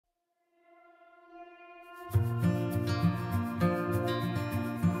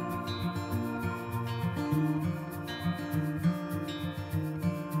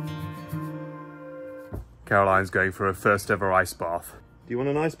Caroline's going for her first ever ice bath. Do you want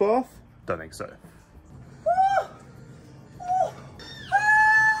an ice bath? Don't think so.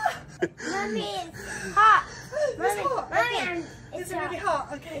 Mummy, it's hot. Mummy, It's hot. Mummy, It's really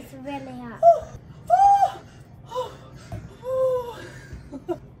hot. Okay. It's really hot.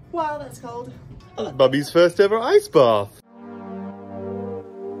 Wow, that's cold. Bubby's first ever ice bath.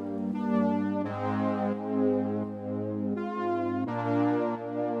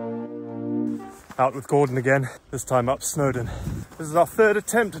 Out with Gordon again, this time up Snowdon. This is our third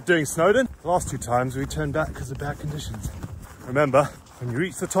attempt at doing Snowdon. The last 2 times we turned back because of bad conditions. Remember, when you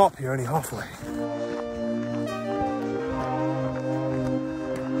reach the top, you're only halfway.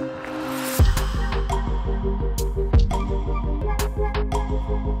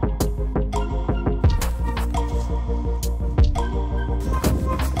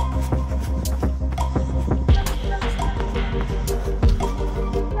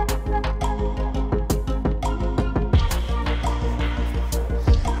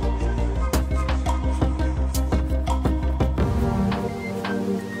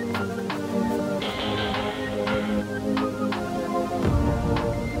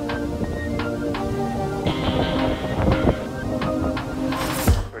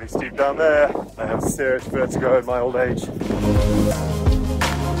 Down there, I have serious vertigo in my old age. Looks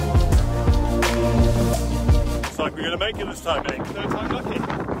like we're going to make it this time, eh? Third time lucky.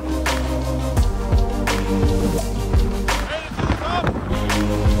 Headed to the top!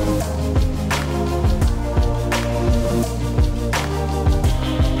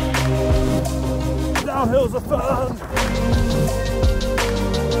 Downhills are fun!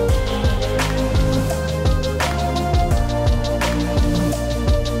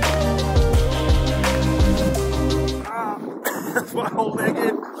 That's my whole leg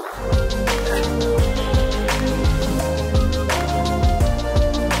in.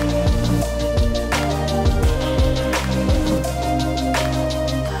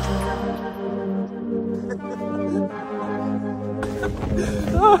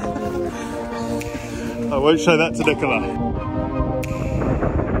 I won't show that to Nicola.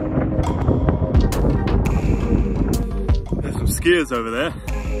 There's some skiers over there.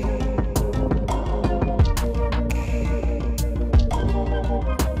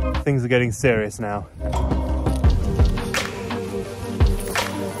 Things are getting serious now.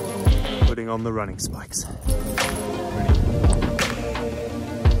 Putting on the running spikes.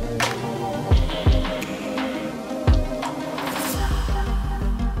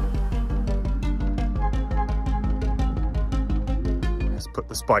 Let's put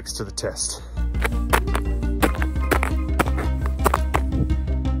the spikes to the test.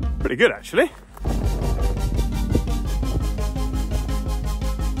 Pretty good, actually.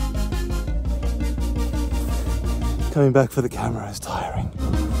 Coming back for the camera is tiring.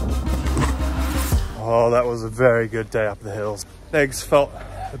 Oh, that was a very good day up the hills. Legs felt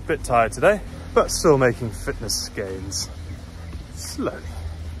a bit tired today, but still making fitness gains. Slowly.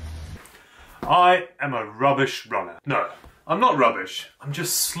 I am a rubbish runner. No, I'm not rubbish. I'm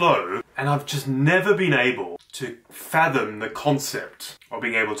just slow, and I've just never been able to fathom the concept of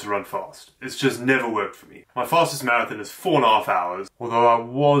being able to run fast. It's just never worked for me. My fastest marathon is 4.5 hours, although I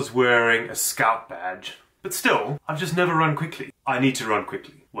was wearing a scout badge. But still, I've just never run quickly. I need to run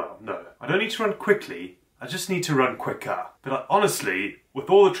quickly. Well, no, I don't need to run quickly. I just need to run quicker. But honestly, with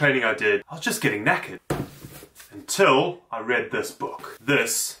all the training I did, I was just getting knackered. Until I read this book.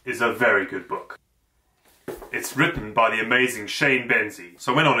 This is a very good book. It's written by the amazing Shane Benzie.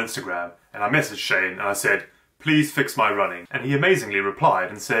 So I went on Instagram and I messaged Shane and I said, please fix my running. And he amazingly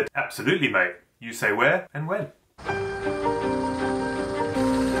replied and said, absolutely mate. You say where and when.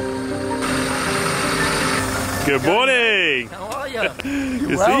 Good morning! How are you? Good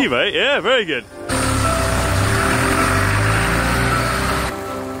to see you, mate. Yeah, very good.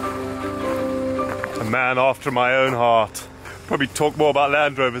 A man after my own heart. Probably talk more about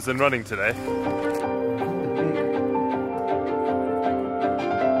Land Rovers than running today.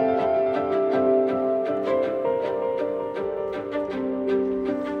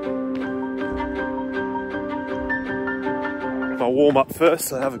 I'll warm up first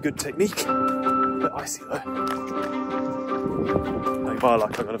so I have a good technique. A bit icy though. Like my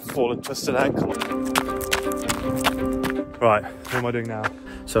luck, I'm going to fall and twist an ankle. Right, what am I doing now?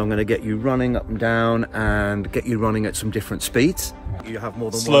 So I'm going to get you running up and down and get you running at some different speeds. You have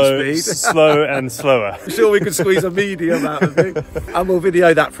more than Slow, one speed. slow and slower. Sure, we can squeeze a medium out of it. And we'll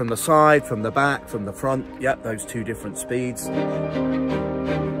video that from the side, from the back, from the front. Yep, those two different speeds.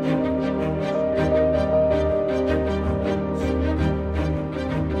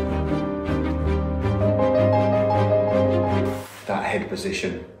 That head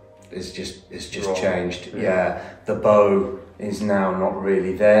position it's just Wrong. changed. Yeah, the bow is now not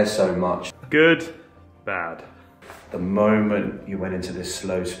really there so much. Good, bad. The moment you went into this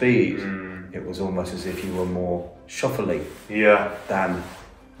slow speed, it was almost as if you were more shuffly Yeah. than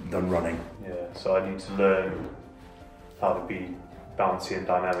running. Yeah, so I need to learn how to be bouncy and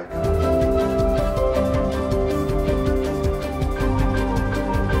dynamic.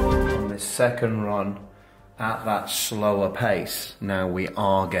 On this second run, at that slower pace, now we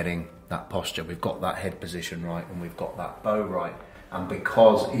are getting that posture. We've got that head position right and we've got that bow right. And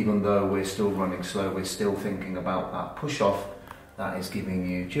because even though we're still running slow, we're still thinking about that push off, that is giving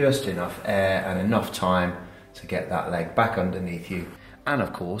you just enough air and enough time to get that leg back underneath you. And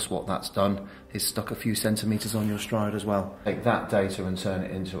of course, what that's done is stuck a few centimetres on your stride as well. Take that data and turn it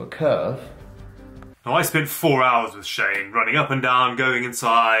into a curve. Now, I spent 4 hours with Shane, running up and down, going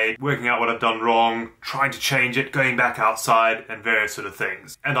inside, working out what I've done wrong, trying to change it, going back outside, and various sort of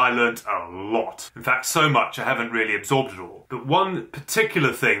things. And I learnt a lot. In fact, so much I haven't really absorbed it all. But one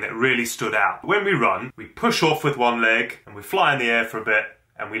particular thing that really stood out. When we run, we push off with one leg, and we fly in the air for a bit,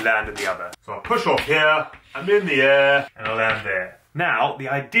 and we land in the other. So I'll push off here, I'm in the air, and I land there. Now, the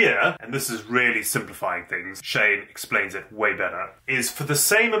idea, and this is really simplifying things, Shane explains it way better, is for the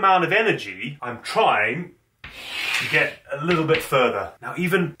same amount of energy, I'm trying to get a little bit further. Now,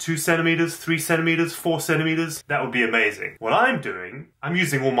 even 2 centimeters, 3 centimeters, 4 centimeters, that would be amazing. What I'm doing, I'm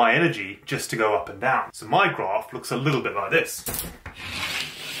using all my energy just to go up and down. So my graph looks a little bit like this.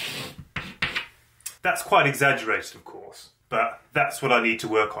 That's quite exaggerated, of course. But that's what I need to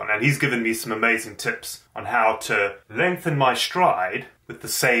work on, and he's given me some amazing tips on how to lengthen my stride with the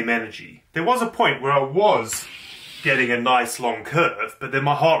same energy. There was a point where I was getting a nice long curve, but then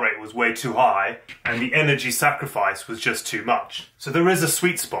my heart rate was way too high, and the energy sacrifice was just too much. So there is a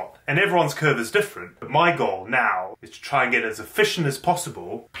sweet spot, and everyone's curve is different, but my goal now is to try and get as efficient as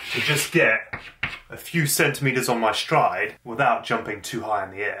possible to just get a few centimeters on my stride without jumping too high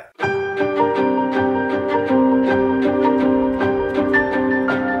in the air.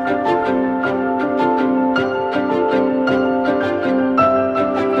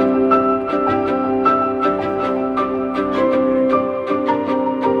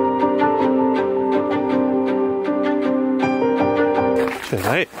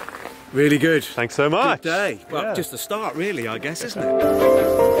 Mate. Really good. Thanks so much. Good day. Well, Yeah. just the start really, I guess, isn't it?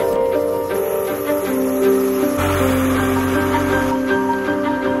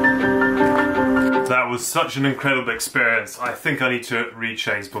 That was such an incredible experience. I think I need to read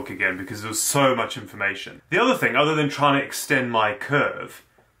Shane's book again because there was so much information. The other thing, other than trying to extend my curve,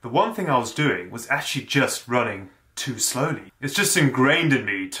 the one thing I was doing was actually just running too slowly. It's just ingrained in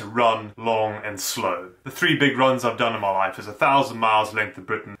me to run long and slow. The 3 big runs I've done in my life is 1,000 miles length of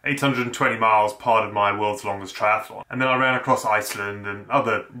Britain, 820 miles part of my world's longest triathlon, and then I ran across Iceland and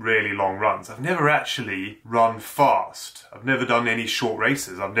other really long runs. I've never actually run fast. I've never done any short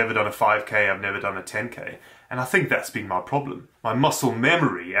races. I've never done a 5K, I've never done a 10K. And I think that's been my problem. My muscle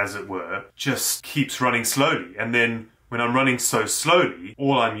memory, as it were, just keeps running slowly, and then when I'm running so slowly,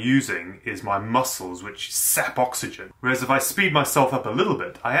 all I'm using is my muscles, which sap oxygen. Whereas if I speed myself up a little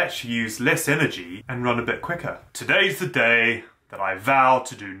bit, I actually use less energy and run a bit quicker. Today's the day that I vow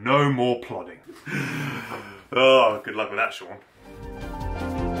to do no more plodding. Oh, good luck with that, Sean.